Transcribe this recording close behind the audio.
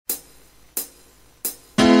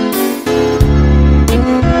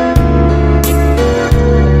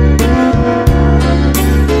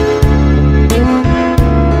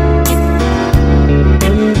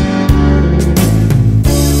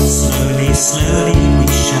slowly we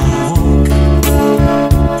shall walk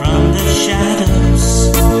from the shadows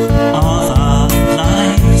of our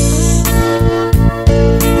lives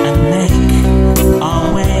and make our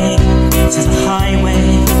way to the highway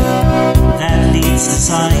that leads to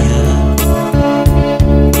Zion.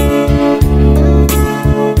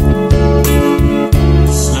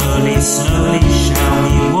 Slowly, slowly shall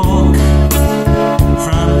we walk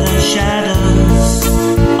from the shadows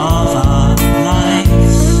of our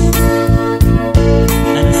lives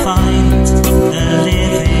and find the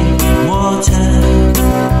living water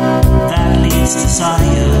that leads to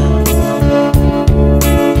Zion.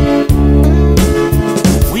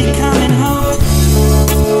 We come in hope,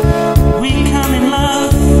 we come in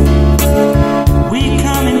love, we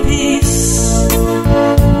come in peace,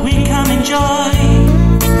 we come in joy,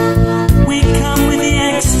 we come with the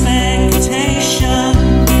expectation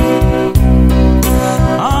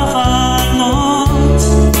of our Lord.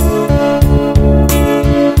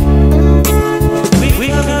 We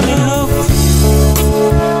come in hope,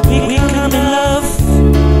 we come in love,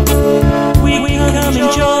 we come in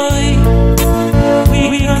joy,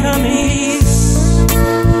 we come in peace,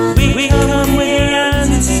 we come with the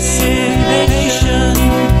anticipation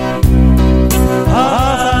of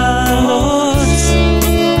our Lord.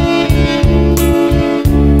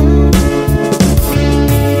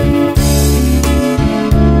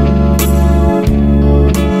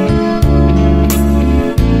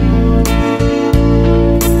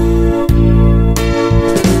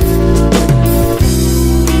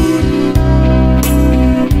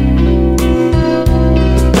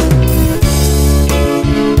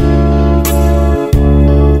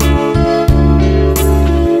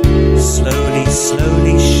 Slowly,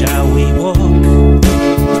 slowly shall we walk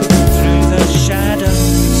through the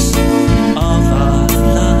shadows of our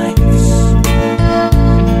lives,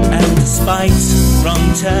 and despite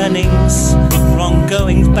wrong turnings, wrong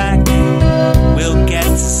goings back, we'll get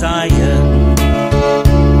to Zion.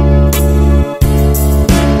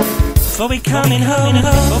 For we come in hope,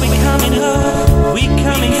 for we come in hope, we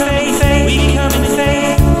come in faith, we come in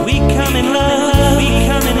faith, we come in love, we